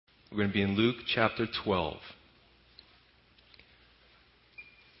We're going to be in Luke chapter 12.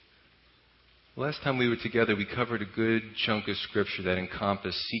 Last time we were together, we covered a good chunk of Scripture that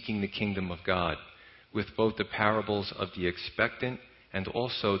encompassed seeking the kingdom of God, with both the parables of the expectant and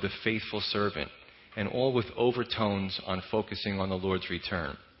also the faithful servant, and all with overtones on focusing on the Lord's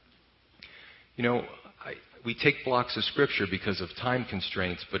return. You know, we take blocks of Scripture because of time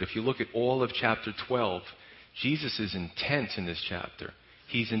constraints, but if you look at all of chapter 12, Jesus is intense in this chapter.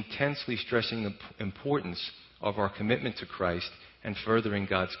 He's intensely stressing the importance of our commitment to Christ and furthering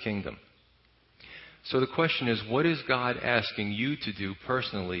God's kingdom. So the question is, what is God asking you to do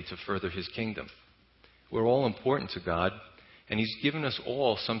personally to further His kingdom? We're all important to God, and He's given us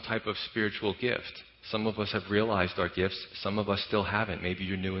all some type of spiritual gift. Some of us have realized our gifts. Some of us still haven't. Maybe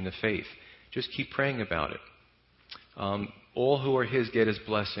you're new in the faith. Just keep praying about it. All who are His get His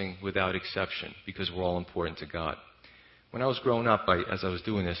blessing without exception, because we're all important to God. When I was growing up, as I was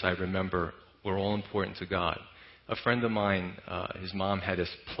doing this, I remember we're all important to God. A friend of mine, his mom had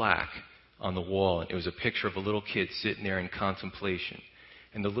this plaque on the wall, and it was a picture of a little kid sitting there in contemplation.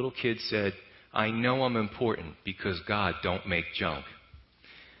 And the little kid said, "I know I'm important because God don't make junk."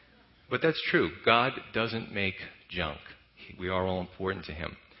 But that's true. God doesn't make junk. We are all important to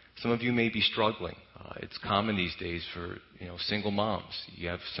Him. Some of you may be struggling. It's common these days for single moms. You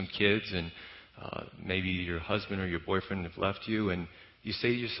have some kids, and maybe your husband or your boyfriend have left you, and you say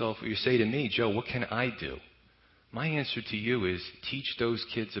to yourself, or you say to me, "Joe, what can I do?" My answer to you is teach those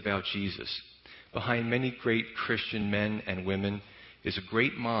kids about Jesus. Behind many great Christian men and women is a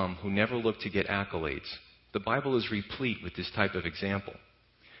great mom who never looked to get accolades. The Bible is replete with this type of example.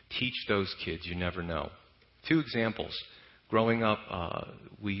 Teach those kids. You never know. 2 examples. Growing up,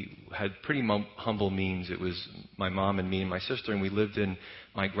 we had pretty humble means. It was my mom and me and my sister, and we lived in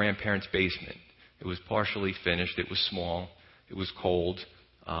my grandparents' basement. It was partially finished. It was small. It was cold.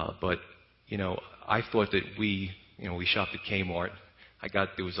 But I thought that we shopped at Kmart.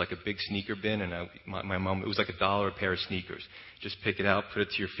 There was like a big sneaker bin, and my mom, it was like $1 a pair of sneakers. Just pick it out, put it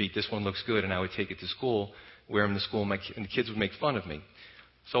to your feet. This one looks good, and I would take it to school, wear them to school, and the kids would make fun of me.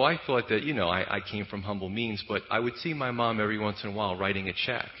 So I thought that, I came from humble means, but I would see my mom every once in a while writing a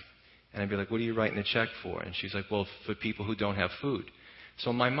check. And I'd be like, "What are you writing a check for?" And she's like, "Well, for people who don't have food."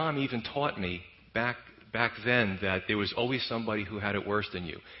 So my mom even taught me back then that there was always somebody who had it worse than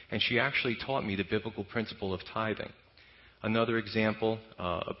you. And she actually taught me the biblical principle of tithing. Another example,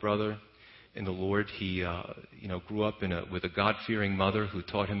 a brother in the Lord, he grew up with a God-fearing mother who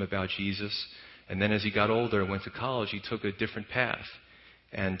taught him about Jesus. And then as he got older and went to college, he took a different path.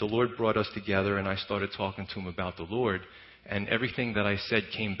 And the Lord brought us together, and I started talking to him about the Lord. And everything that I said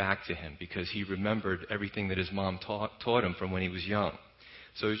came back to him because he remembered everything that his mom taught him from when he was young.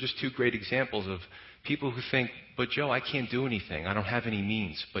 So there's just 2 great examples of people who think, "But Joe, I can't do anything. I don't have any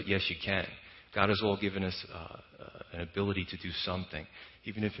means." But yes, you can. God has all given us an ability to do something,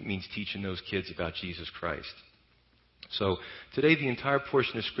 even if it means teaching those kids about Jesus Christ. So today, the entire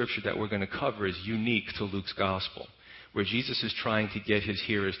portion of Scripture that we're going to cover is unique to Luke's Gospel, where Jesus is trying to get His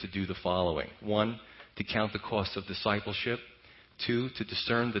hearers to do the following. 1, to count the cost of discipleship. 2, to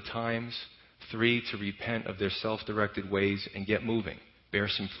discern the times. 3, to repent of their self-directed ways and get moving, bear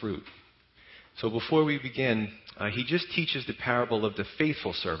some fruit. So before we begin, He just teaches the parable of the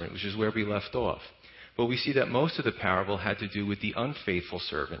faithful servant, which is where we left off. But we see that most of the parable had to do with the unfaithful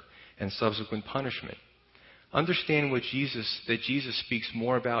servant and subsequent punishment. Understand that Jesus speaks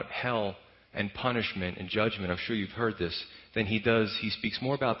more about hell and punishment and judgment. I'm sure you've heard this. He speaks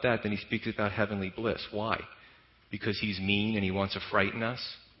more about that than He speaks about heavenly bliss. Why? Because He's mean and He wants to frighten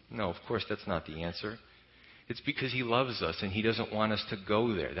us? No, of course that's not the answer. It's because He loves us and He doesn't want us to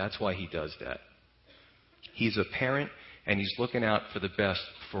go there. That's why He does that. He's a parent and He's looking out for the best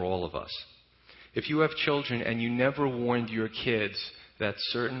for all of us. If you have children and you never warned your kids that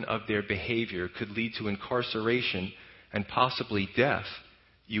certain of their behavior could lead to incarceration and possibly death,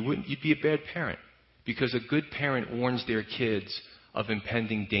 you'd be a bad parent, because a good parent warns their kids of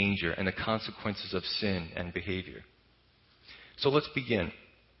impending danger and the consequences of sin and behavior. So let's begin.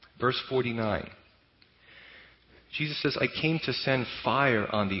 Verse 49. Jesus says, "I came to send fire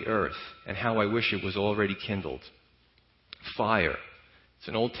on the earth, and how I wish it was already kindled." Fire. It's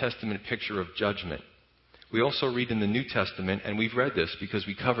an Old Testament picture of judgment. We also read in the New Testament, and we've read this because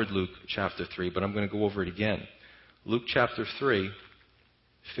we covered Luke chapter 3, but I'm going to go over it again. Luke chapter 3,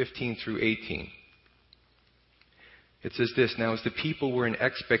 15 through 18. It says this, "Now as the people were in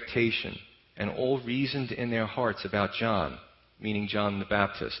expectation, and all reasoned in their hearts about John," meaning John the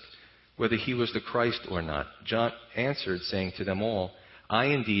Baptist, "whether he was the Christ or not, John answered, saying to them all, I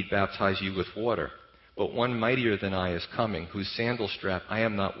indeed baptize you with water. But one mightier than I is coming, whose sandal strap I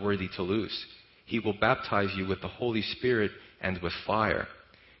am not worthy to loose. He will baptize you with the Holy Spirit and with fire.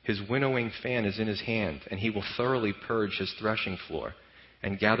 His winnowing fan is in his hand, and he will thoroughly purge his threshing floor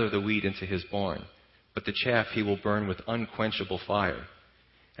and gather the wheat into his barn. But the chaff he will burn with unquenchable fire.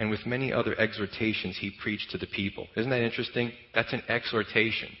 And with many other exhortations he preached to the people. Isn't that interesting? That's an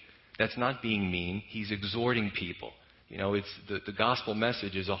exhortation. That's not being mean. He's exhorting people. You know, it's the gospel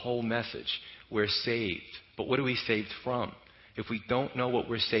message is a whole message. We're saved. But what are we saved from? If we don't know what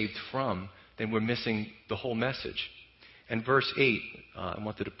we're saved from, then we're missing the whole message. And verse 8, I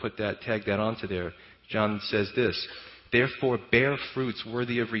wanted to tag that onto there. John says this, "Therefore bear fruits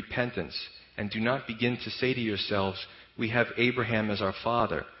worthy of repentance, and do not begin to say to yourselves, 'We have Abraham as our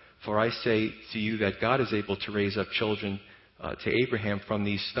father.' For I say to you that God is able to raise up children to Abraham from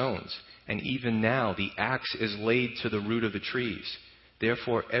these stones. And even now the axe is laid to the root of the trees.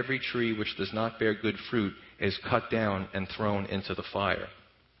 Therefore every tree which does not bear good fruit is cut down and thrown into the fire."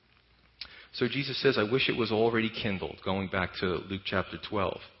 So Jesus says, I wish it was already kindled, going back to Luke chapter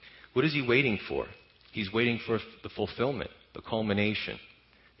 12. What is he waiting for? He's waiting for the fulfillment, the culmination.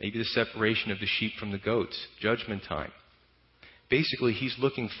 Maybe the separation of the sheep from the goats, judgment time. Basically, he's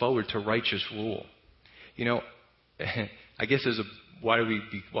looking forward to righteous rule. You know, I guess why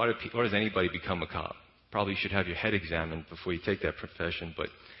does anybody become a cop? Probably should have your head examined before you take that profession. But,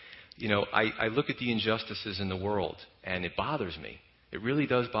 you know, I look at the injustices in the world, and it bothers me. It really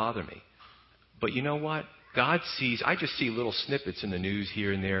does bother me. But you know what? God sees, I just see little snippets in the news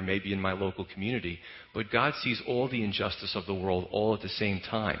here and there, maybe in my local community, but God sees all the injustice of the world all at the same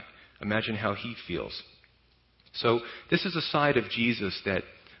time. Imagine how he feels. So this is a side of Jesus that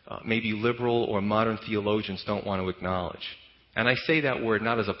maybe liberal or modern theologians don't want to acknowledge. And I say that word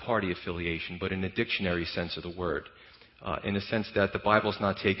not as a party affiliation, but in the dictionary sense of the word, in the sense that the Bible's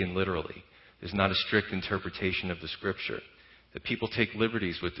not taken literally. There's not a strict interpretation of the Scripture. That people take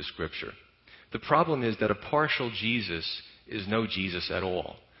liberties with the Scripture. The problem is that a partial Jesus is no Jesus at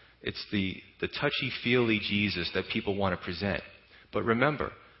all. It's the touchy-feely Jesus that people want to present. But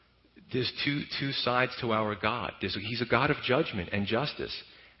remember, there's two sides to our God. He's a God of judgment and justice,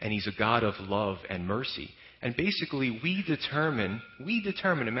 and he's a God of love and mercy. And basically, we determine,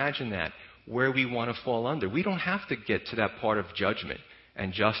 imagine that, where we want to fall under. We don't have to get to that part of judgment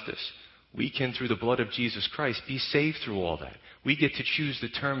and justice. We can, through the blood of Jesus Christ, be saved through all that. We get to choose the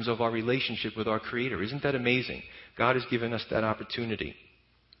terms of our relationship with our Creator. Isn't that amazing? God has given us that opportunity.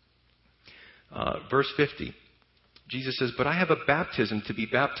 Verse 50, Jesus says, "But I have a baptism to be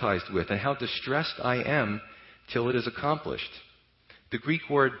baptized with, and how distressed I am till it is accomplished." The Greek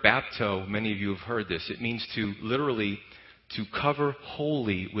word bapto, many of you have heard this. It means to literally to cover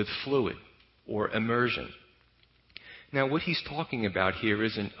wholly with fluid or immersion. Now, what he's talking about here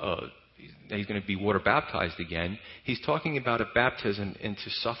isn't he's going to be water baptized again. He's talking about a baptism into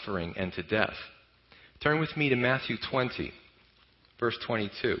suffering and to death. Turn with me to Matthew 20, verse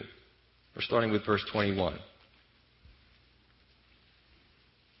 22. We're starting with verse 21.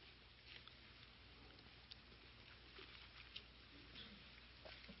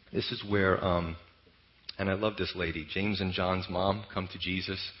 This is where, and I love this lady, James and John's mom, come to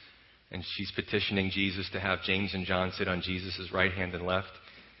Jesus, and she's petitioning Jesus to have James and John sit on Jesus' right hand and left.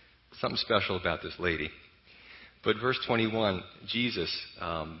 Something special about this lady. But verse 21, Jesus,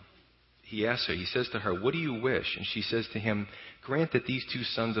 he asks her, he says to her, "What do you wish?" And she says to him, "Grant that these two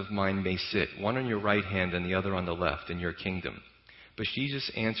sons of mine may sit, one on your right hand and the other on the left, in your kingdom." But Jesus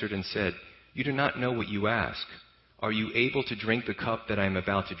answered and said, "You do not know what you ask. Are you able to drink the cup that I am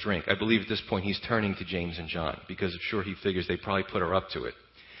about to drink?" I believe at this point he's turning to James and John, because I'm sure he figures they probably put her up to it.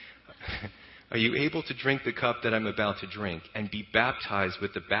 "Are you able to drink the cup that I'm about to drink and be baptized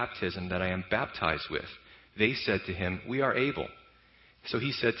with the baptism that I am baptized with?" They said to him, "We are able." So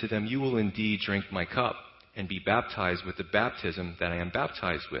he said to them, "You will indeed drink my cup and be baptized with the baptism that I am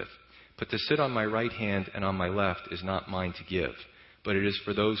baptized with. But to sit on my right hand and on my left is not mine to give, but it is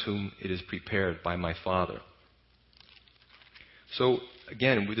for those whom it is prepared by my Father." So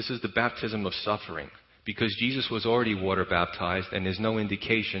again, this is the baptism of suffering, because Jesus was already water baptized, and there's no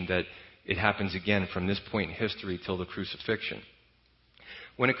indication that it happens again from this point in history till the crucifixion.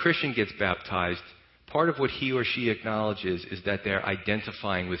 When a Christian gets baptized, part of what he or she acknowledges is that they're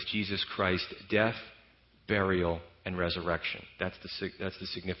identifying with Jesus Christ's death, burial, and resurrection. That's the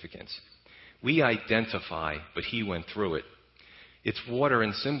significance. We identify, but he went through it. It's water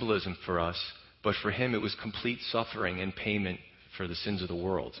and symbolism for us, but for him it was complete suffering and payment for the sins of the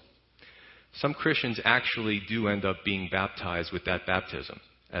world. Some Christians actually do end up being baptized with that baptism.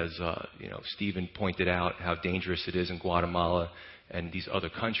 as Stephen pointed out, how dangerous it is in Guatemala and these other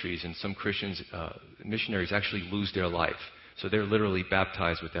countries. And some Christians, missionaries, actually lose their life. So they're literally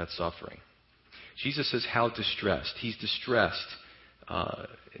baptized with that suffering. Jesus says, how distressed? He's distressed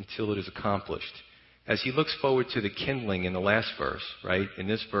until it is accomplished. As he looks forward to the kindling in the last verse, right? In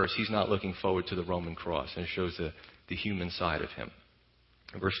this verse, he's not looking forward to the Roman cross, and it shows the human side of him.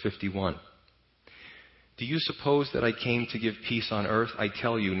 Verse 51. Do you suppose that I came to give peace on earth? I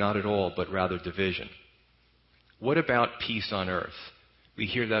tell you, not at all, but rather division. What about peace on earth? We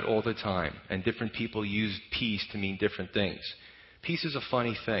hear that all the time, and different people use peace to mean different things. Peace is a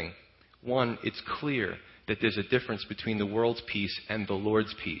funny thing. One, it's clear that there's a difference between the world's peace and the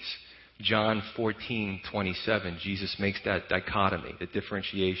Lord's peace. John 14:27, Jesus makes that dichotomy, the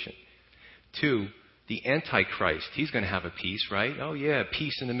differentiation. Two, the Antichrist, he's going to have a peace, right? Oh yeah,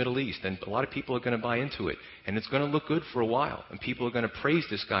 peace in the Middle East. And a lot of people are going to buy into it. And it's going to look good for a while. And people are going to praise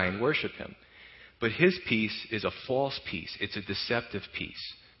this guy and worship him. But his peace is a false peace. It's a deceptive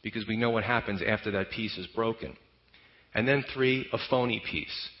peace. Because we know what happens after that peace is broken. And then three, a phony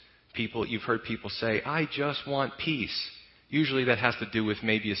peace. You've heard people say, I just want peace. Usually that has to do with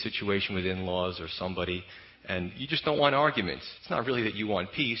maybe a situation with in-laws or somebody. And you just don't want arguments. It's not really that you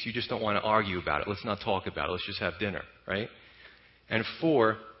want peace. You just don't want to argue about it. Let's not talk about it. Let's just have dinner, right? And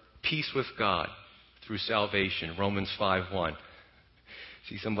four, peace with God through salvation. Romans 5:1.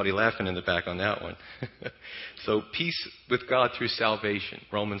 See somebody laughing in the back on that one. So peace with God through salvation.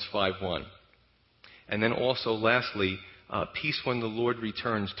 Romans 5:1. And then also, lastly, peace when the Lord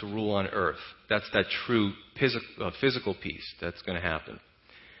returns to rule on earth. That's that true physical peace that's going to happen.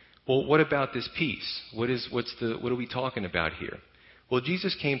 Well, what about this peace? What are we talking about here? Well,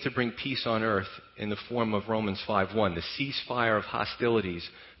 Jesus came to bring peace on earth in the form of Romans 5:1, the ceasefire of hostilities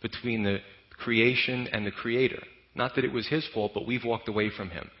between the creation and the Creator. Not that it was his fault, but we've walked away from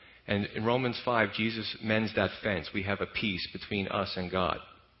him. And in Romans 5, Jesus mends that fence. We have a peace between us and God.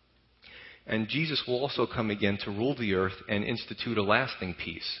 And Jesus will also come again to rule the earth and institute a lasting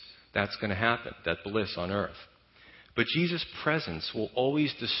peace. That's going to happen, that bliss on earth. But Jesus' presence will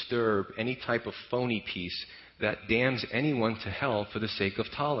always disturb any type of phony peace that damns anyone to hell for the sake of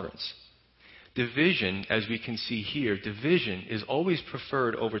tolerance. Division, as we can see here, division is always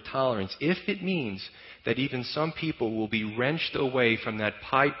preferred over tolerance if it means that even some people will be wrenched away from that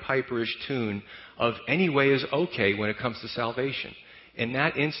Pied Piperish tune of any way is okay when it comes to salvation. In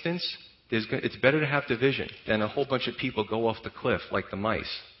that instance, it's better to have division than a whole bunch of people go off the cliff like the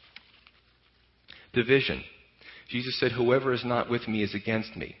mice. Division. Jesus said, whoever is not with me is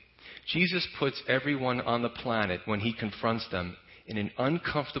against me. Jesus puts everyone on the planet, when he confronts them, in an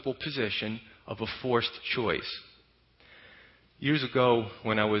uncomfortable position of a forced choice. Years ago,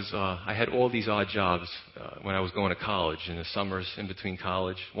 when I had all these odd jobs when I was going to college, in the summers in between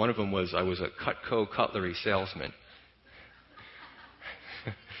college. One of them was I was a Cutco cutlery salesman.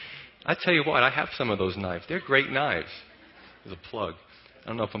 I tell you what, I have some of those knives. They're great knives. There's a plug. I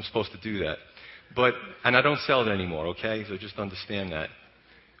don't know if I'm supposed to do that. And I don't sell it anymore, okay? So just understand that.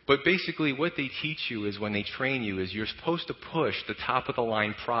 But basically what they teach you is when they train you is you're supposed to push the top of the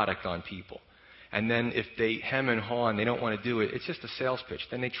line product on people. And then if they hem and haw and they don't want to do it, it's just a sales pitch.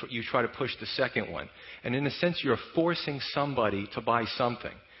 Then you try to push the second one. And in a sense, you're forcing somebody to buy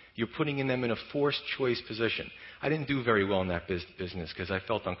something. You're putting them in a forced choice position. I didn't do very well in that business because I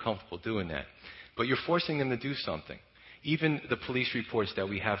felt uncomfortable doing that. But you're forcing them to do something. Even the police reports that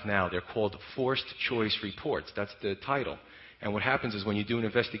we have now, they're called forced choice reports. That's the title. And what happens is when you do an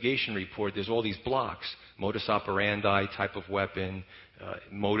investigation report, there's all these blocks. Modus operandi, type of weapon,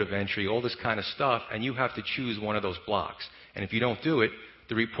 mode of entry, all this kind of stuff. And you have to choose one of those blocks. And if you don't do it,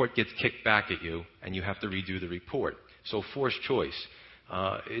 the report gets kicked back at you and you have to redo the report. So forced choice.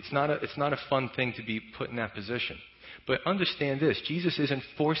 It's not a fun thing to be put in that position. But understand this, Jesus isn't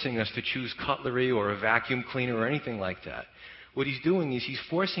forcing us to choose cutlery or a vacuum cleaner or anything like that. What he's doing is he's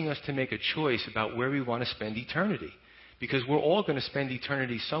forcing us to make a choice about where we want to spend eternity. Because we're all going to spend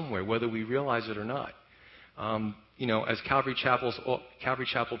eternity somewhere, whether we realize it or not. As Calvary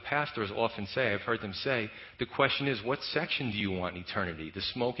Chapel pastors often say, I've heard them say, the question is, what section do you want in eternity? The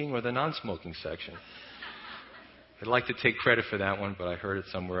smoking or the non-smoking section? I'd like to take credit for that one, but I heard it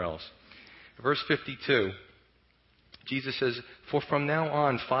somewhere else. Verse 52, Jesus says, for from now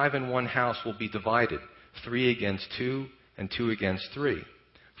on, 5 in one house will be divided, 3 against 2, and 2 against 3.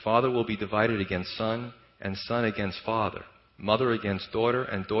 Father will be divided against son, and son against father, mother against daughter,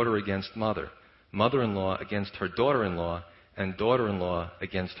 and daughter against mother, mother-in-law against her daughter-in-law, and daughter-in-law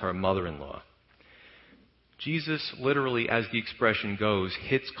against her mother-in-law. Jesus literally, as the expression goes,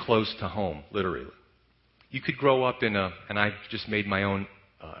 hits close to home, literally. You could grow up and I've just made my own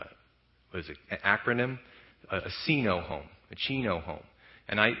what is it, an acronym? A CINO home, a Chino home.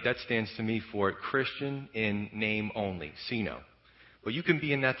 And that stands to me for Christian in name only, CINO. Well, you can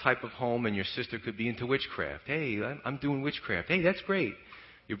be in that type of home and your sister could be into witchcraft. Hey, I'm doing witchcraft. Hey, that's great.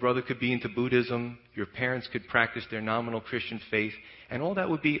 Your brother could be into Buddhism. Your parents could practice their nominal Christian faith. And all that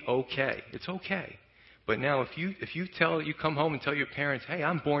would be okay. It's okay. But now if you come home and tell your parents, hey,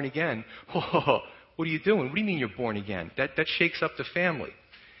 I'm born again. Whoa, what are you doing? What do you mean you're born again? That shakes up the family.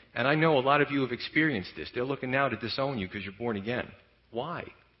 And I know a lot of you have experienced this. They're looking now to disown you because you're born again. Why?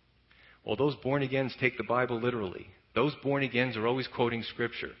 Well, those born-agains take the Bible literally. Those born-agains are always quoting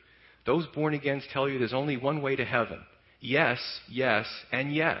Scripture. Those born-agains tell you there's only one way to heaven. Yes, yes,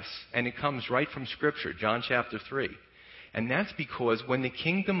 and yes. And it comes right from Scripture, John chapter 3. And that's because when the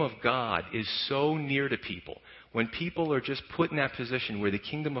kingdom of God is so near to people, when people are just put in that position where the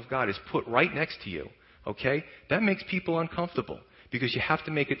kingdom of God is put right next to you, okay, that makes people uncomfortable because you have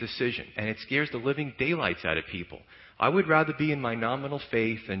to make a decision, and it scares the living daylights out of people. I would rather be in my nominal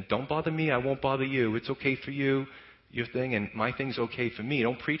faith, and don't bother me, I won't bother you. It's okay for you, your thing, and my thing's okay for me.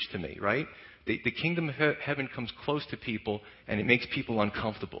 Don't preach to me, right? The kingdom of heaven comes close to people, and it makes people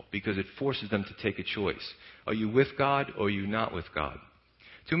uncomfortable because it forces them to take a choice. Are you with God or are you not with God?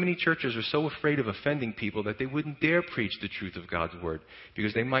 Too many churches are so afraid of offending people that they wouldn't dare preach the truth of God's word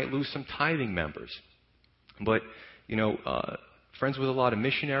because they might lose some tithing members. But, friends with a lot of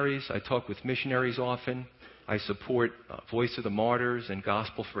missionaries. I talk with missionaries often. I support Voice of the Martyrs and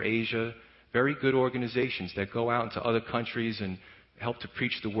Gospel for Asia, very good organizations that go out into other countries and help to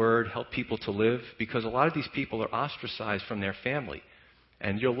preach the word, help people to live, because a lot of these people are ostracized from their family.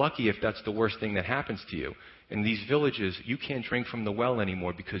 And you're lucky if that's the worst thing that happens to you. In these villages, you can't drink from the well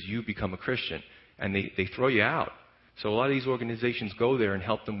anymore because you become a Christian, and they throw you out. So a lot of these organizations go there and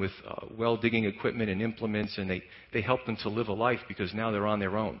help them with well digging equipment and implements, and they help them to live a life because now they're on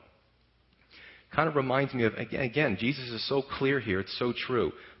their own. Kind of reminds me of, again, Jesus is so clear here, it's so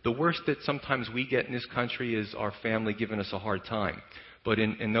true. The worst that sometimes we get in this country is our family giving us a hard time. But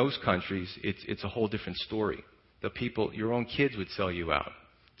in those countries, it's a whole different story. The people, your own kids would sell you out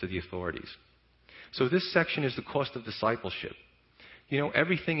to the authorities. So this section is the cost of discipleship.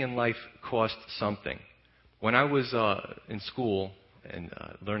 Everything in life costs something. When I was in school and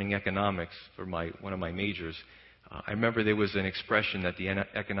learning economics for one of my majors, I remember there was an expression that the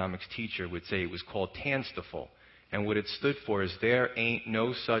economics teacher would say. It was called Tanstafel. And what it stood for is there ain't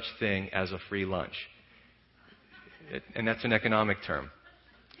no such thing as a free lunch. And that's an economic term.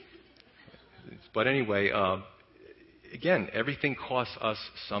 But anyway, again, everything costs us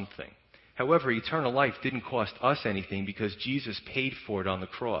something. However, eternal life didn't cost us anything because Jesus paid for it on the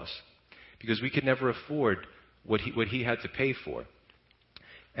cross. Because we could never afford what he had to pay for.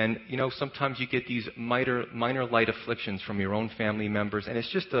 And, sometimes you get these minor light afflictions from your own family members, and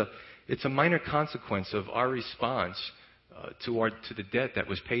it's a minor consequence of our response to the debt that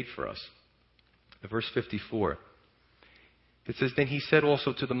was paid for us. Verse 54. It says, Then he said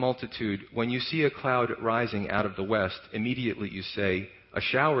also to the multitude, When you see a cloud rising out of the west, immediately you say, A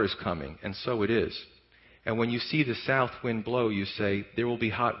shower is coming, and so it is. And when you see the south wind blow, you say, There will be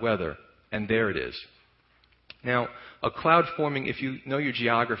hot weather, and there it is. Now, a cloud forming, if you know your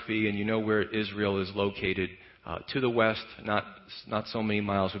geography and you know where Israel is located, to the west, not so many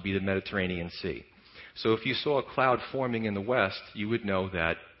miles, would be the Mediterranean Sea. So if you saw a cloud forming in the west, you would know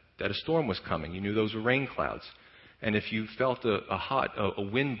that a storm was coming. You knew those were rain clouds. And if you felt a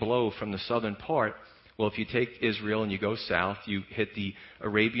wind blow from the southern part, well, if you take Israel and you go south, you hit the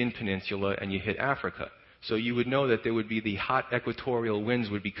Arabian Peninsula and you hit Africa. So you would know that there would be the hot equatorial winds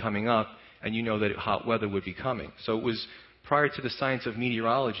would be coming up, and you know that hot weather would be coming. So it was prior to the science of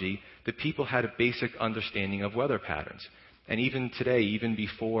meteorology, the people had a basic understanding of weather patterns. And even today, even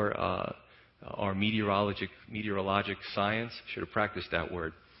before our meteorologic science, should have practiced that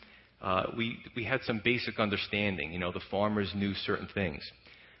word, we had some basic understanding. The farmers knew certain things.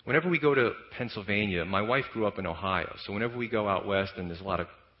 Whenever we go to Pennsylvania, my wife grew up in Ohio, so whenever we go out west and there's a lot of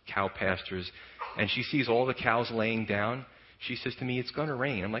cow pastures, and she sees all the cows laying down, she says to me, it's going to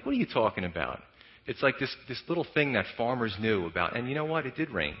rain. I'm like, what are you talking about? It's like this little thing that farmers knew about. And you know what? It did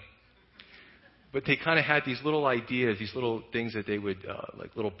rain. But they kind of had these little ideas, these little things that they would,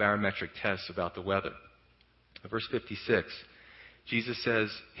 like little barometric tests about the weather. Verse 56, Jesus says,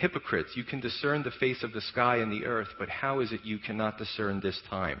 Hypocrites, you can discern the face of the sky and the earth, but how is it you cannot discern this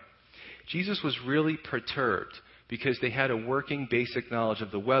time? Jesus was really perturbed because they had a working basic knowledge of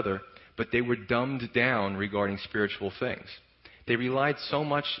the weather, but they were dumbed down regarding spiritual things. They relied so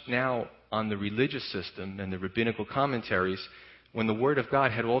much now on the religious system and the rabbinical commentaries when the Word of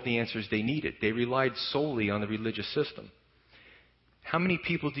God had all the answers they needed. They relied solely on the religious system. How many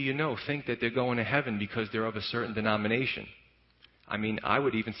people do you know think that they're going to heaven because they're of a certain denomination? I mean, I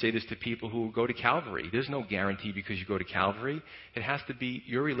would even say this to people who go to Calvary. There's no guarantee because you go to Calvary. It has to be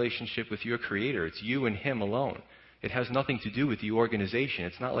your relationship with your Creator. It's you and Him alone. It has nothing to do with the organization.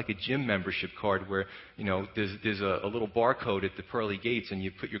 It's not like a gym membership card where, there's a little barcode at the pearly gates and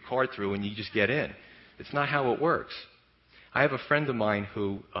you put your card through and you just get in. It's not how it works. I have a friend of mine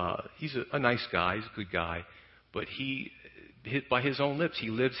who, he's a nice guy, he's a good guy, but by his own lips, he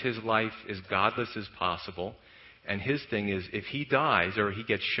lives his life as godless as possible. And his thing is, if he dies or he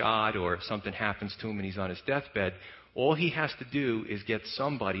gets shot or something happens to him and he's on his deathbed, all he has to do is get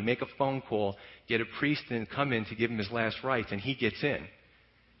somebody, make a phone call, get a priest and come in to give him his last rites, and he gets in.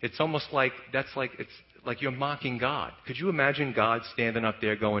 It's almost like, it's like you're mocking God. Could you imagine God standing up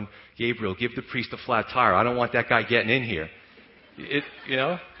there going, Gabriel, give the priest a flat tire. I don't want that guy getting in here.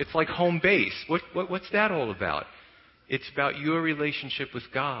 It's like home base. What's that all about? It's about your relationship with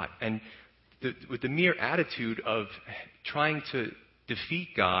God. And with the mere attitude of trying to defeat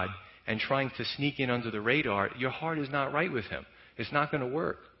God and trying to sneak in under the radar, your heart is not right with Him. It's not going to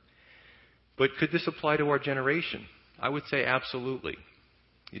work. But could this apply to our generation? I would say absolutely.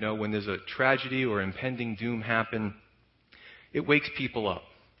 When there's a tragedy or impending doom happen, it wakes people up.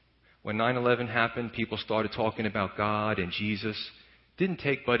 When 9/11 happened, people started talking about God and Jesus. Didn't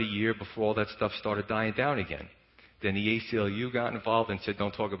take but a year before all that stuff started dying down again. Then the ACLU got involved and said,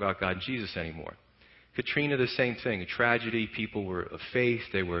 don't talk about God and Jesus anymore. Katrina, the same thing. A tragedy. People were of faith.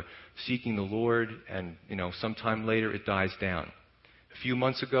 They were seeking the Lord. And, sometime later it dies down. A few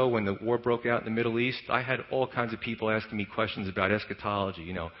months ago when the war broke out in the Middle East, I had all kinds of people asking me questions about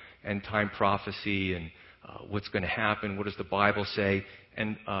eschatology, end time prophecy and what's going to happen. What does the Bible say?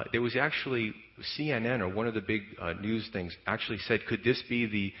 And there was actually CNN or one of the big news things actually said, could this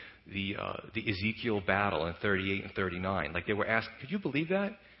be the Ezekiel battle in 38 and 39? Like they were asked, could you believe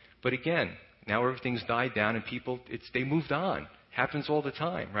that? But again, now everything's died down and they moved on. Happens all the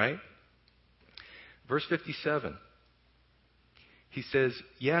time, right? Verse 57. He says,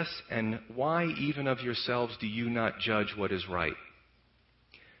 yes, and why even of yourselves do you not judge what is right?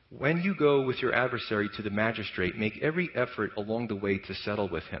 When you go with your adversary to the magistrate, make every effort along the way to settle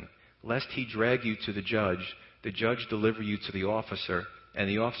with him, lest he drag you to the judge deliver you to the officer, and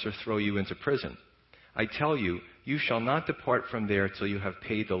the officer throw you into prison. I tell you, you shall not depart from there till you have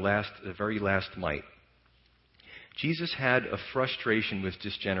paid the very last mite. Jesus had a frustration with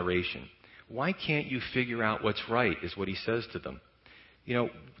this generation. Why can't you figure out what's right, is what he says to them.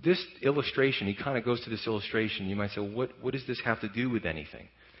 This illustration, he kind of goes to this illustration. You might say, well, what does this have to do with anything?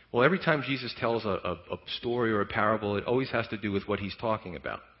 Well, every time Jesus tells a story or a parable, it always has to do with what he's talking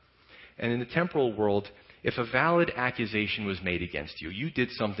about. And in the temporal world, if a valid accusation was made against you, you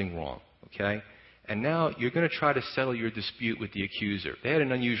did something wrong, okay? And now you're going to try to settle your dispute with the accuser. They had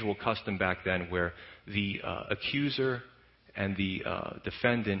an unusual custom back then where the accuser and the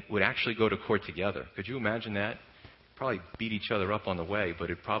defendant would actually go to court together. Could you imagine that? Probably beat each other up on the way, but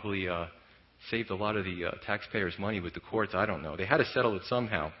it probably saved a lot of the taxpayers' money with the courts. I don't know. They had to settle it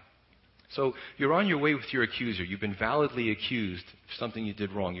somehow. So you're on your way with your accuser. You've been validly accused of something you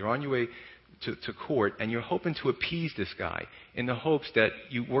did wrong. You're on your way to court, and you're hoping to appease this guy in the hopes that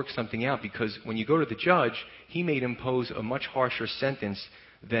you work something out, because when you go to the judge, he may impose a much harsher sentence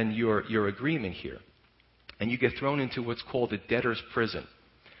than your agreement here. And you get thrown into what's called a debtor's prison.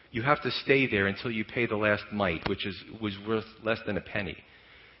 You have to stay there until you pay the last mite, which was worth less than a penny.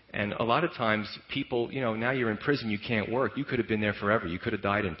 And a lot of times people, now you're in prison, you can't work. You could have been there forever. You could have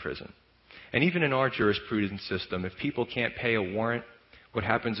died in prison. And even in our jurisprudence system, if people can't pay a warrant, what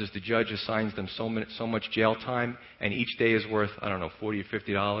happens is the judge assigns them so much jail time, and each day is worth, $40 or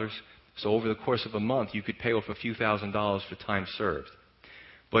 $50. So over the course of a month, you could pay off a few $1,000s for time served.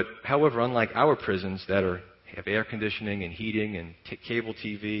 But, however, unlike our prisons that have air conditioning and heating and cable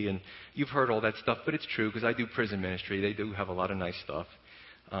TV, and you've heard all that stuff, but it's true because I do prison ministry. They do have a lot of nice stuff.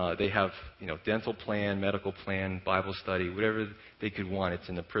 They have, dental plan, medical plan, Bible study, whatever they could want, it's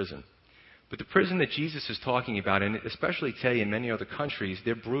in the prison. But the prison that Jesus is talking about, and especially today in many other countries,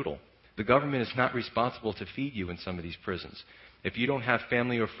 they're brutal. The government is not responsible to feed you in some of these prisons. If you don't have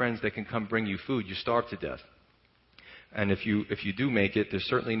family or friends that can come bring you food, you starve to death. And if you do make it, there's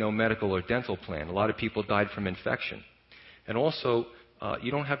certainly no medical or dental plan. A lot of people died from infection. And also,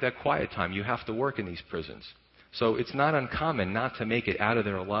 you don't have that quiet time. You have to work in these prisons. So it's not uncommon not to make it out of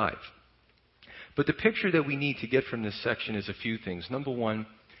there alive. But the picture that we need to get from this section is a few things. Number one,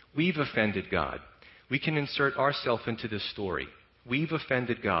 we've offended God. We can insert ourselves into this story. We've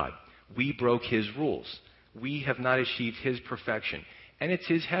offended God. We broke His rules. We have not achieved His perfection. And it's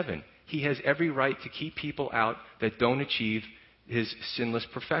His heaven. He has every right to keep people out that don't achieve his sinless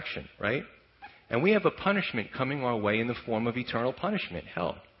perfection, right? And we have a punishment coming our way in the form of eternal punishment,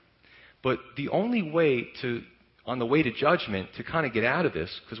 hell. But the only way on the way to judgment, to kind of get out of this,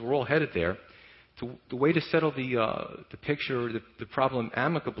 because we're all headed there, the way to settle the picture, the problem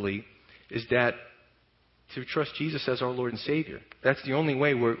amicably, is that to trust Jesus as our Lord and Savior. That's the only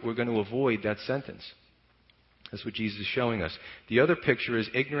way we're going to avoid that sentence. That's what Jesus is showing us. The other picture is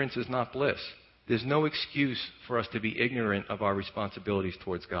ignorance is not bliss. There's no excuse for us to be ignorant of our responsibilities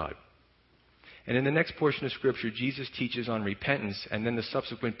towards God. And in the next portion of Scripture, Jesus teaches on repentance and then the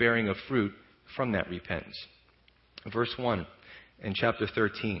subsequent bearing of fruit from that repentance. Verse 1 in chapter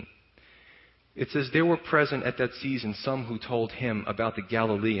 13. It says, "There were present at that season some who told him about the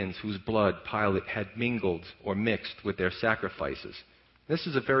Galileans whose blood Pilate had mingled or mixed with their sacrifices." This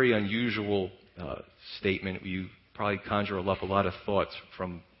is a very unusual statement. You probably conjure up a lot of thoughts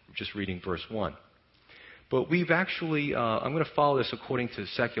from just reading verse 1. But we've actually, I'm going to follow this according to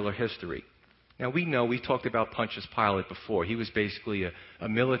secular history. Now, we've talked about Pontius Pilate before. He was basically a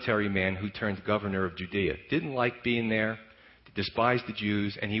military man who turned governor of Judea. Didn't like being there, despised the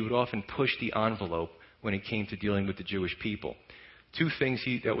Jews, and he would often push the envelope when it came to dealing with the Jewish people. Two things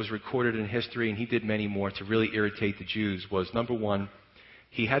that was recorded in history, and he did many more to really irritate the Jews, was number one,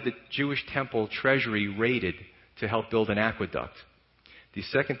 he had the Jewish temple treasury raided to help build an aqueduct. The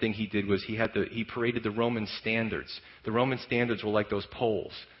second thing he did was he paraded the Roman standards. The Roman standards were like those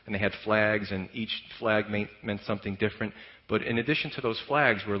poles, and they had flags, and each flag meant something different. But in addition to those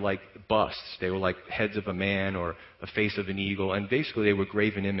flags were like busts. They were like heads of a man or a face of an eagle, and basically they were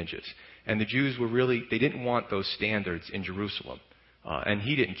graven images. And the Jews they didn't want those standards in Jerusalem. And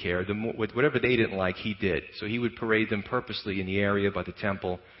he didn't care. Whatever they didn't like, he did. So he would parade them purposely in the area by the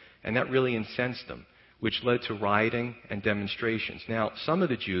temple, and that really incensed them, which led to rioting and demonstrations. Now, some of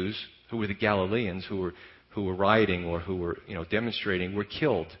the Jews, who were the Galileans, who were rioting or who were demonstrating, were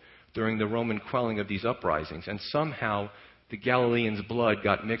killed during the Roman quelling of these uprisings. And somehow the Galileans' blood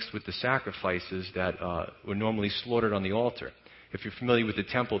got mixed with the sacrifices that were normally slaughtered on the altar. If you're familiar with the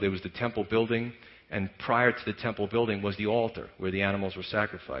temple, there was the temple building, and prior to the temple building was the altar where the animals were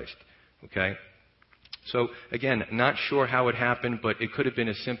sacrificed. Okay? So, again, not sure how it happened, but it could have been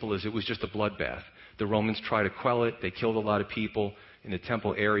as simple as it was just a bloodbath. The Romans tried to quell it. They killed a lot of people in the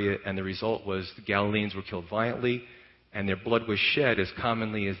temple area, and the result was the Galileans were killed violently, and their blood was shed as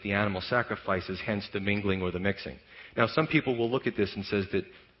commonly as the animal sacrifices, hence the mingling or the mixing. Now, some people will look at this and says that,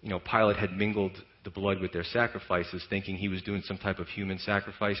 Pilate had mingled the blood with their sacrifices, thinking he was doing some type of human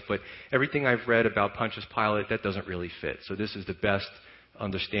sacrifice. But everything I've read about Pontius Pilate, that doesn't really fit. So this is the best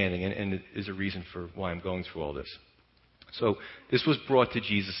understanding, and it is a reason for why I'm going through all this. So this was brought to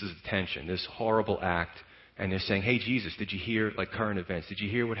Jesus' attention, this horrible act, and they're saying, "Hey, Jesus, did you hear, current events? Did you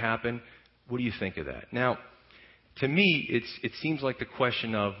hear what happened? What do you think of that?" Now, to me, it seems like the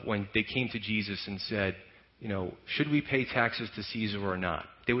question of when they came to Jesus and said, should we pay taxes to Caesar or not?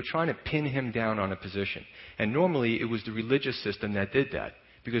 They were trying to pin him down on a position. And normally it was the religious system that did that,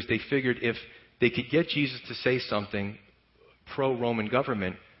 because they figured if they could get Jesus to say something pro-Roman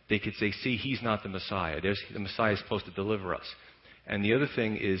government, they could say, "See, he's not the Messiah. The Messiah is supposed to deliver us." And the other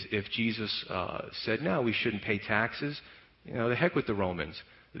thing is, if Jesus said, "No, we shouldn't pay taxes," the heck with the Romans.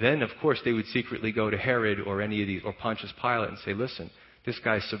 Then, of course, they would secretly go to Herod or any of these, or Pontius Pilate, and say, "Listen, this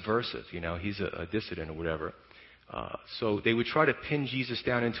guy's subversive, he's a dissident or whatever." So they would try to pin Jesus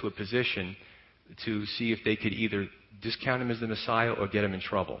down into a position to see if they could either discount him as the Messiah or get him in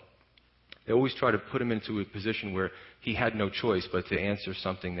trouble. They always try to put him into a position where he had no choice but to answer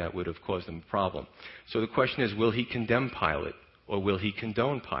something that would have caused him a problem. So the question is, will he condemn Pilate or will he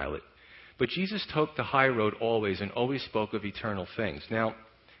condone Pilate? But Jesus took the high road always and always spoke of eternal things. Now,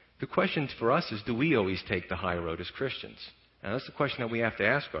 the question for us is, do we always take the high road as Christians? And that's the question that we have to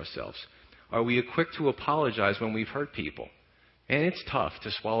ask ourselves. Are we quick to apologize when we've hurt people? And it's tough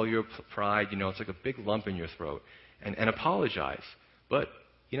to swallow your pride. It's like a big lump in your throat. And apologize. But,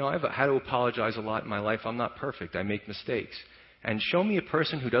 I've had to apologize a lot in my life. I'm not perfect. I make mistakes. And show me a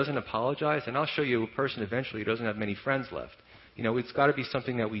person who doesn't apologize, and I'll show you a person eventually who doesn't have many friends left. It's got to be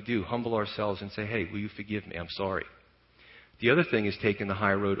something that we do. Humble ourselves and say, "Hey, will you forgive me? I'm sorry." The other thing is taking the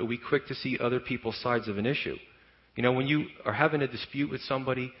high road. Are we quick to see other people's sides of an issue? When you are having a dispute with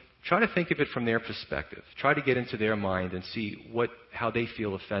somebody, try to think of it from their perspective. Try to get into their mind and see how they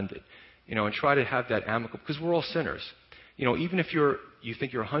feel offended. And try to have that amicable, because we're all sinners. Even if you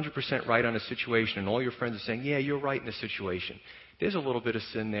think you're 100% right on a situation and all your friends are saying, "Yeah, you're right in the situation," there's a little bit of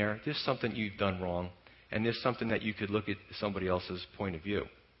sin there. There's something you've done wrong. And there's something that you could look at somebody else's point of view.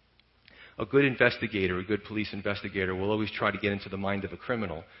 A good investigator, a good police investigator, will always try to get into the mind of a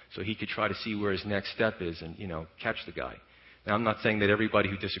criminal so he could try to see where his next step is and, catch the guy. Now, I'm not saying that everybody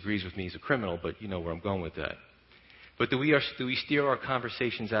who disagrees with me is a criminal, but you know where I'm going with that. But do we steer our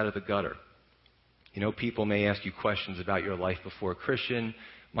conversations out of the gutter? You know, people may ask you questions about your life before a Christian,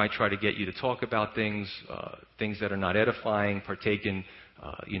 might try to get you to talk about things that are not edifying, partake in,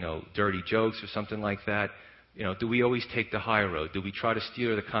 dirty jokes or something like that. You know, do we always take the high road? Do we try to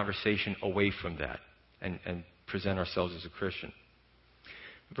steer the conversation away from that and present ourselves as a Christian?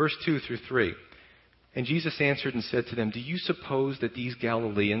 Verse 2 through 3. And Jesus answered and said to them, "Do you suppose that these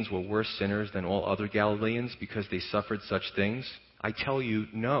Galileans were worse sinners than all other Galileans because they suffered such things? I tell you,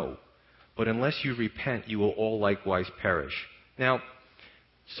 no. But unless you repent, you will all likewise perish." Now,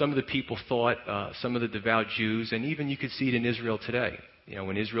 some of the people thought, some of the devout Jews, and even you could see it in Israel today. You know,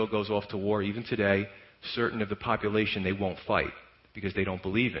 when Israel goes off to war, even today, certain of the population, they won't fight because they don't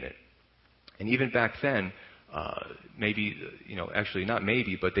believe in it. And even back then, but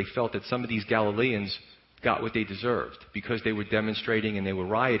they felt that some of these Galileans got what they deserved because they were demonstrating and they were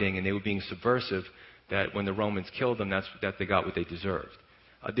rioting and they were being subversive, that when the Romans killed them, that they got what they deserved.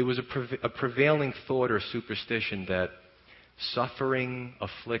 There was a prevailing thought or superstition that suffering,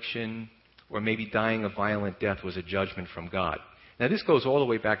 affliction, or maybe dying a violent death was a judgment from God. Now, this goes all the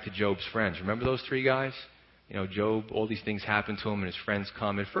way back to Job's friends. Remember those three guys? You know, Job, all these things happened to him and his friends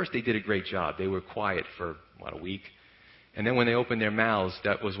come. At first, they did a great job. They were quiet for, a week. And then when they opened their mouths,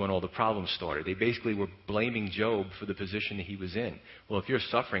 that was when all the problems started. They basically were blaming Job for the position that he was in. Well, if you're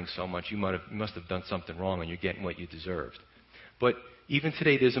suffering so much, you must have done something wrong and you're getting what you deserved. But even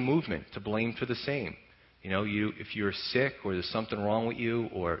today, there's a movement to blame for the same. You know, if you're sick or there's something wrong with you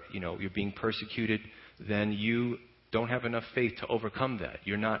or, you're being persecuted, then you don't have enough faith to overcome that.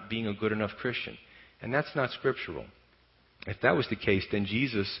 You're not being a good enough Christian. And that's not scriptural. If that was the case, then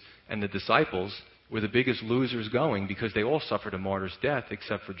Jesus and the disciples were the biggest losers going because they all suffered a martyr's death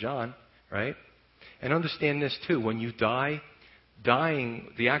except for John, right? And understand this too. When you die,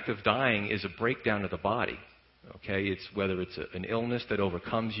 the act of dying is a breakdown of the body. Okay? It's whether it's an illness that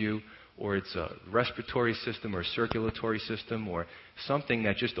overcomes you, or it's a respiratory system or circulatory system or something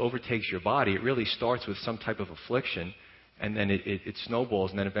that just overtakes your body. It really starts with some type of affliction, and then it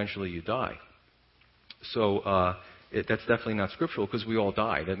snowballs, and then eventually you die. So that's definitely not scriptural because we all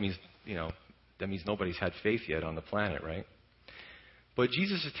die. That means nobody's had faith yet on the planet, right? But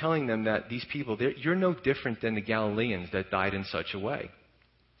Jesus is telling them that these people, you're no different than the Galileans that died in such a way.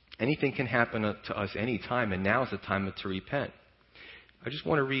 Anything can happen to us any time, and now is the time to repent. I just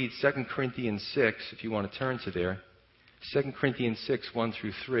want to read 2 Corinthians 6, if you want to turn to there. 2 Corinthians 6, 1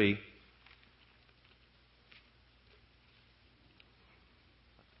 through 3.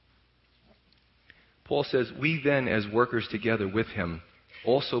 Paul says, "We then, as workers together with him,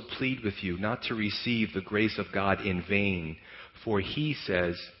 also plead with you not to receive the grace of God in vain. For he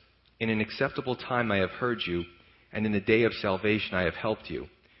says, 'In an acceptable time I have heard you, and in the day of salvation I have helped you.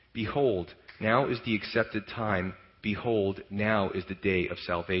 Behold, now is the accepted time. Behold, now is the day of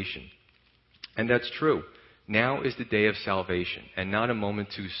salvation.'" And that's true. Now is the day of salvation, and not a moment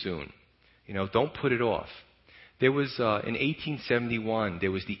too soon. Don't put it off. There was, in 1871,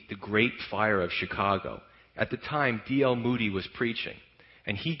 there was the Great Fire of Chicago. At the time, D.L. Moody was preaching,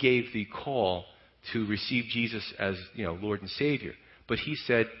 and he gave the call to receive Jesus as, Lord and Savior. But he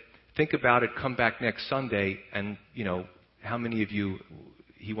said, think about it, come back next Sunday, and, how many of you...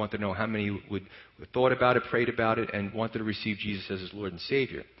 He wanted to know how many would thought about it, prayed about it, and wanted to receive Jesus as his Lord and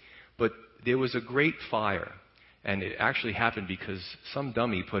Savior. But there was a great fire, and it actually happened because some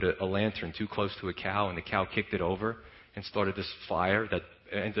dummy put a lantern too close to a cow, and the cow kicked it over and started this fire that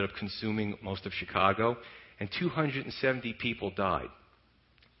ended up consuming most of Chicago. And 270 people died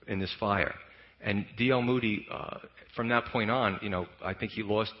in this fire. And D.L. Moody, from that point on, I think he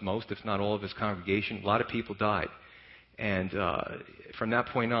lost most, if not all, of his congregation. A lot of people died. And from that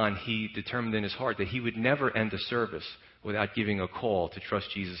point on, he determined in his heart that he would never end a service without giving a call to trust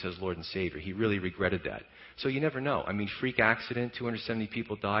Jesus as Lord and Savior. He really regretted that. So you never know. I mean, freak accident, 270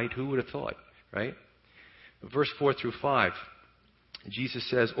 people died. Who would have thought, right? Verse 4 through 5, Jesus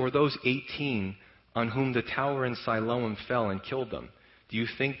says, "Or those 18 on whom the tower in Siloam fell and killed them, do you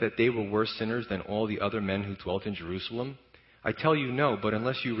think that they were worse sinners than all the other men who dwelt in Jerusalem? I tell you no, but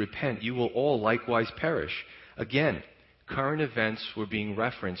unless you repent, you will all likewise perish." Again, current events were being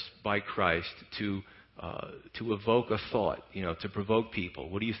referenced by Christ to evoke a thought, to provoke people.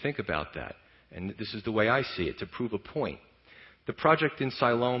 What do you think about that? And this is the way I see it, to prove a point. The project in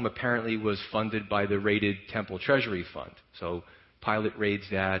Siloam apparently was funded by the raided Temple Treasury Fund. So Pilate raids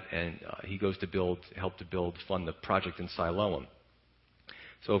that, and he goes to fund the project in Siloam.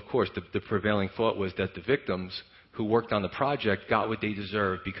 So, of course, the prevailing thought was that the victims who worked on the project got what they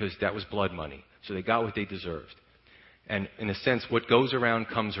deserved because that was blood money. So they got what they deserved. And in a sense, what goes around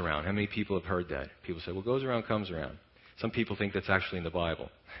comes around. How many people have heard that? People say, what goes around comes around. Some people think that's actually in the Bible.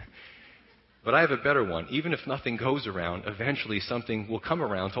 But I have a better one. Even if nothing goes around, eventually something will come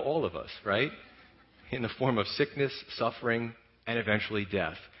around to all of us, right? In the form of sickness, suffering, and eventually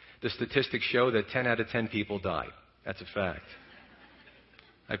death. The statistics show that 10 out of 10 people die. That's a fact.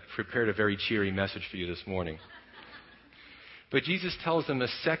 I prepared a very cheery message for you this morning. But Jesus tells them a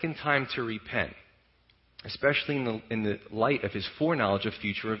second time to repent, especially in the light of his foreknowledge of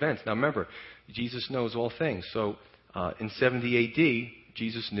future events. Now remember, Jesus knows all things. So in 70 A.D.,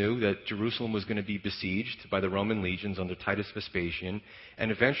 Jesus knew that Jerusalem was going to be besieged by the Roman legions under Titus Vespasian,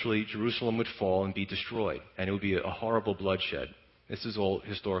 and eventually Jerusalem would fall and be destroyed, and it would be a horrible bloodshed. This is all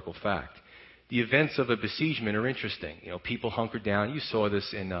historical fact. The events of a besiegement are interesting. You know, people hunkered down. You saw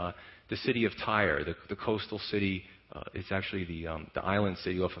this in the city of Tyre, the coastal city. It's actually the island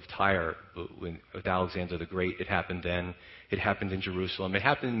city off of Tyre with Alexander the Great. It happened then. It happened in Jerusalem. It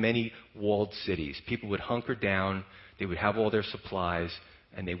happened in many walled cities. People would hunker down. They would have all their supplies,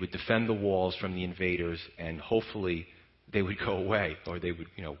 and they would defend the walls from the invaders, and hopefully they would go away, or they would,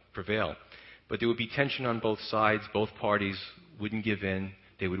 prevail. But there would be tension on both sides. Both parties wouldn't give in.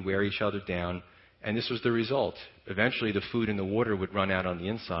 They would wear each other down. And this was the result. Eventually, the food and the water would run out on the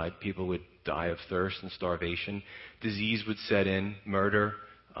inside. People would die of thirst and starvation. Disease would set in, murder,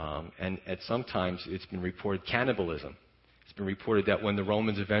 and at sometimes it's been reported cannibalism. It's been reported that when the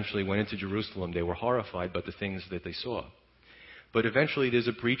Romans eventually went into Jerusalem, they were horrified by the things that they saw. But eventually there's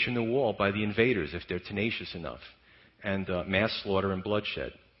a breach in the wall by the invaders, if they're tenacious enough, and mass slaughter and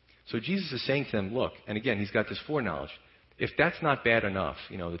bloodshed. So Jesus is saying to them, look, and again, he's got this foreknowledge. If that's not bad enough,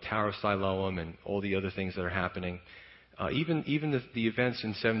 the Tower of Siloam and all the other things that are happening, even the events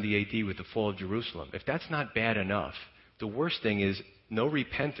in 70 A.D. with the fall of Jerusalem, if that's not bad enough, the worst thing is no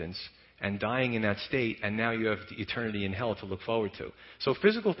repentance and dying in that state, and now you have the eternity in hell to look forward to. So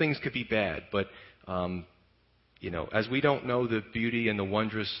physical things could be bad, but, as we don't know the beauty and the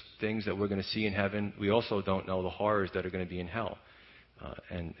wondrous things that we're going to see in heaven, we also don't know the horrors that are going to be in hell.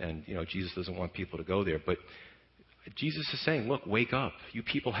 And Jesus doesn't want people to go there. But Jesus is saying, look, wake up. You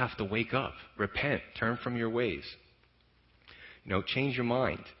people have to wake up. Repent. Turn from your ways. Change your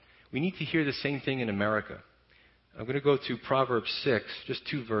mind. We need to hear the same thing in America. I'm going to go to Proverbs 6, just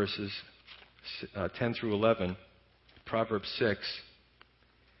 2 verses, 10 through 11. Proverbs 6.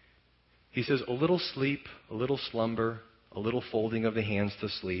 He says, a little sleep, a little slumber, a little folding of the hands to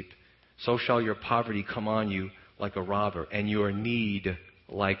sleep, so shall your poverty come on you like a robber, and your need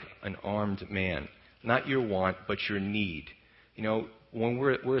like an armed man. Not your want, but your need. When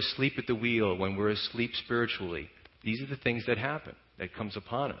we're asleep at the wheel, when we're asleep spiritually, these are the things that happen, that comes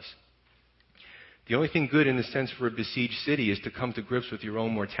upon us. The only thing good in the sense for a besieged city is to come to grips with your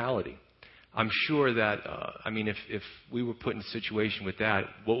own mortality. I'm sure that, if we were put in a situation with that,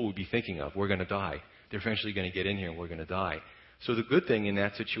 what would we be thinking of? We're going to die. They're eventually going to get in here and we're going to die. So the good thing in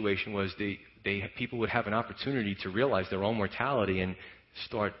that situation was people would have an opportunity to realize their own mortality and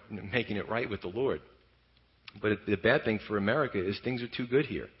start making it right with the Lord. But the bad thing for America is things are too good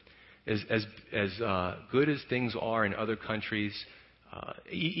here. As good as things are in other countries,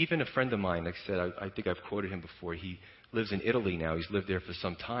 even a friend of mine, like I said, I think I've quoted him before. He lives in Italy now. He's lived there for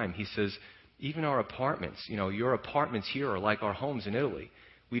some time. He says, even our apartments, your apartments here are like our homes in Italy.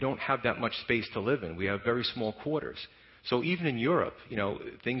 We don't have that much space to live in. We have very small quarters. So even in Europe,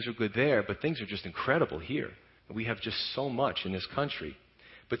 things are good there, but things are just incredible here. We have just so much in this country.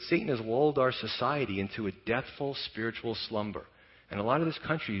 But Satan has lulled our society into a deathful spiritual slumber. And a lot of this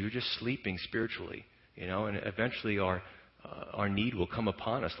country, you're just sleeping spiritually, and eventually our need will come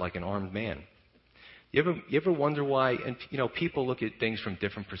upon us like an armed man. You ever wonder why? And people look at things from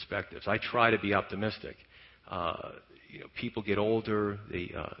different perspectives. I try to be optimistic. People get older,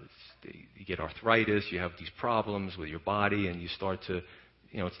 you get arthritis, you have these problems with your body, and you start to,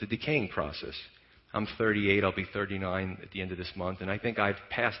 it's the decaying process. I'm 38, I'll be 39 at the end of this month, and I think I've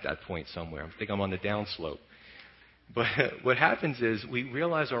passed that point somewhere. I think I'm on the downslope. But what happens is we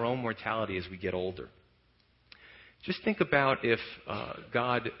realize our own mortality as we get older. Just think about if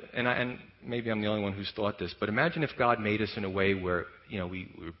God, and maybe I'm the only one who's thought this, but imagine if God made us in a way where,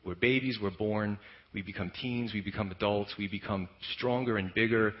 we're babies, we're born, we become teens, we become adults, we become stronger and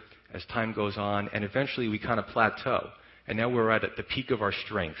bigger as time goes on, and eventually we kind of plateau. And now we're at the peak of our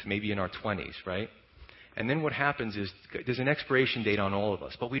strength, maybe in our 20s, right? And then what happens is there's an expiration date on all of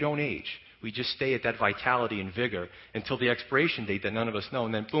us, but we don't age. We just stay at that vitality and vigor until the expiration date that none of us know,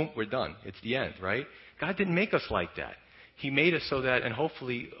 and then boom, we're done. It's the end, right? God didn't make us like that. He made us so that, and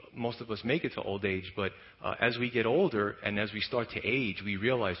hopefully most of us make it to old age, but as we get older and as we start to age, we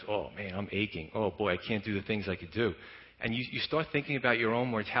realize, oh man, I'm aching. Oh boy, I can't do the things I could do. And you start thinking about your own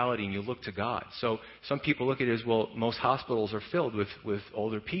mortality and you look to God. So some people look at it as, well, most hospitals are filled with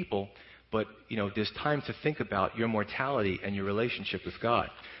older people, but there's time to think about your mortality and your relationship with God.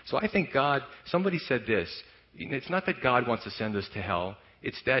 So I think God, somebody said this, it's not that God wants to send us to hell,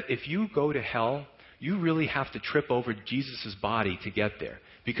 it's that if you go to hell, you really have to trip over Jesus' body to get there.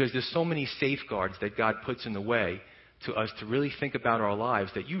 Because there's so many safeguards that God puts in the way to us to really think about our lives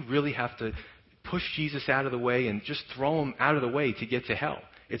that you really have to push Jesus out of the way and just throw him out of the way to get to hell.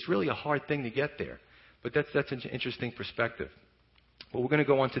 It's really a hard thing to get there. But that's an interesting perspective. Well, we're going to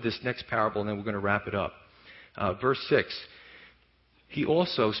go on to this next parable and then we're going to wrap it up. Verse 6. He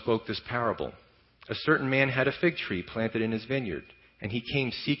also spoke this parable. A certain man had a fig tree planted in his vineyard, and he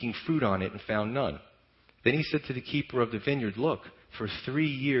came seeking fruit on it and found none. Then he said to the keeper of the vineyard, look, for 3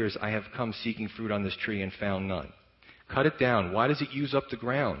 years I have come seeking fruit on this tree and found none. Cut it down. Why does it use up the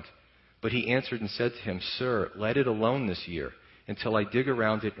ground? But he answered and said to him, Sir, let it alone this year until I dig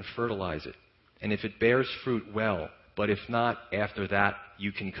around it and fertilize it. And if it bears fruit, well, but if not, after that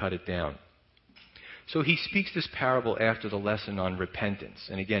you can cut it down. So he speaks this parable after the lesson on repentance.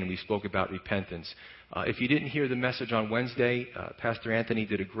 And again, we spoke about repentance. If you didn't hear the message on Wednesday, Pastor Anthony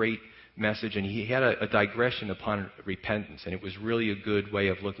did a great message, and he had a digression upon repentance, and it was really a good way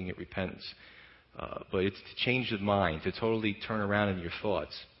of looking at repentance. But it's to change the mind, to totally turn around in your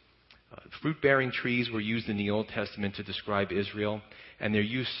thoughts. Fruit-bearing trees were used in the Old Testament to describe Israel, and they're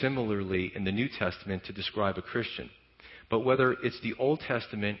used similarly in the New Testament to describe a Christian. But whether it's the Old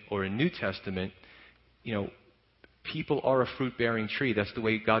Testament or a New Testament, people are a fruit-bearing tree. That's the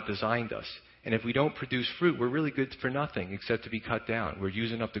way God designed us. And if we don't produce fruit, we're really good for nothing except to be cut down. We're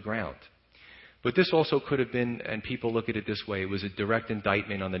using up the ground. But this also could have been, and people look at it this way, it was a direct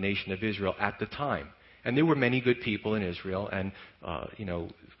indictment on the nation of Israel at the time. And there were many good people in Israel, and,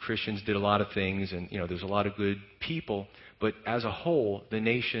 Christians did a lot of things, and, there's a lot of good people. But as a whole, the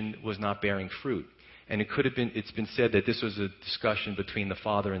nation was not bearing fruit. And it's been said that this was a discussion between the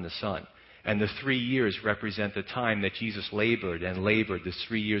Father and the Son. And the 3 years represent the time that Jesus labored, this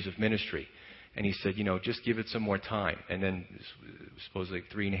 3 years of ministry. And he said, just give it some more time. And then it was supposedly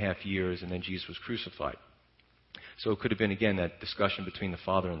 3.5 years, and then Jesus was crucified. So it could have been, again, that discussion between the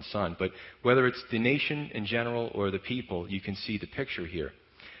Father and the Son. But whether it's the nation in general or the people, you can see the picture here.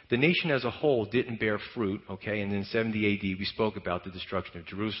 The nation as a whole didn't bear fruit, okay? And in 70 AD, we spoke about the destruction of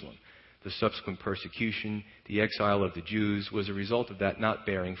Jerusalem. The subsequent persecution, the exile of the Jews was a result of that not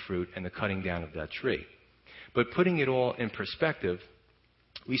bearing fruit and the cutting down of that tree. But putting it all in perspective,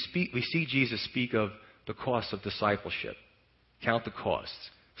 we see Jesus speak of the costs of discipleship. Count the costs.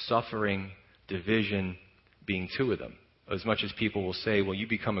 Suffering, division, being two of them. As much as people will say, well, you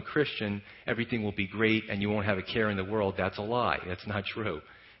become a Christian, everything will be great and you won't have a care in the world, that's a lie. That's not true.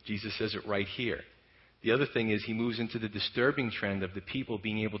 Jesus says it right here. The other thing is he moves into the disturbing trend of the people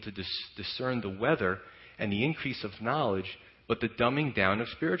being able to discern the weather and the increase of knowledge, but the dumbing down of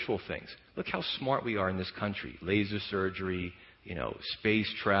spiritual things. Look how smart we are in this country. Laser surgery,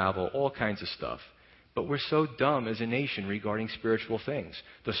 space travel, all kinds of stuff. But we're so dumb as a nation regarding spiritual things.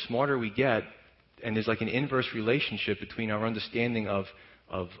 The smarter we get, and there's like an inverse relationship between our understanding of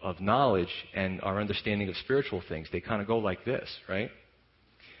knowledge and our understanding of spiritual things. They kind of go like this, right?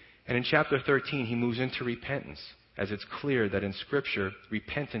 And in chapter 13, he moves into repentance, as it's clear that in Scripture,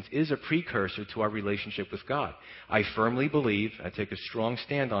 repentance is a precursor to our relationship with God. I firmly believe, I take a strong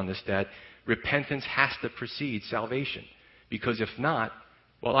stand on this, that repentance has to precede salvation. Because if not,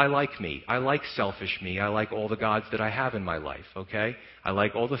 well, I like me. I like selfish me. I like all the gods that I have in my life, okay? I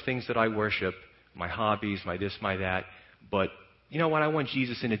like all the things that I worship, my hobbies, my this, my that. But you know what? I want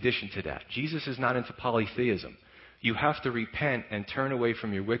Jesus in addition to that. Jesus is not into polytheism. You have to repent and turn away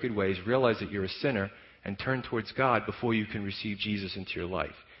from your wicked ways, realize that you're a sinner, and turn towards God before you can receive Jesus into your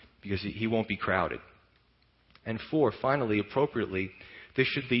life, because he won't be crowded. And 4, finally, appropriately, this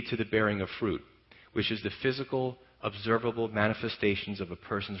should lead to the bearing of fruit, which is the physical, observable manifestations of a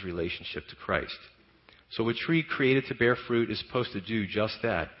person's relationship to Christ. So a tree created to bear fruit is supposed to do just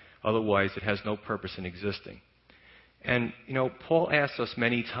that. Otherwise, it has no purpose in existing. And, Paul asks us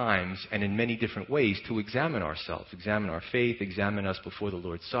many times and in many different ways to examine ourselves, examine our faith, examine us before the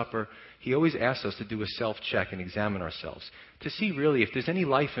Lord's Supper. He always asks us to do a self-check and examine ourselves to see really if there's any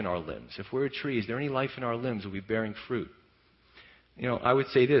life in our limbs. If we're a tree, is there any life in our limbs? Are we bearing fruit? I would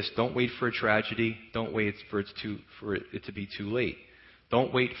say this, don't wait for a tragedy. Don't wait for it to be too late.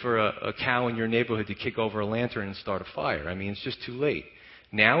 Don't wait for a cow in your neighborhood to kick over a lantern and start a fire. It's just too late.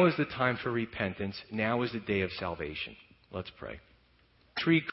 Now is the time for repentance. Now is the day of salvation. Let's pray. Treat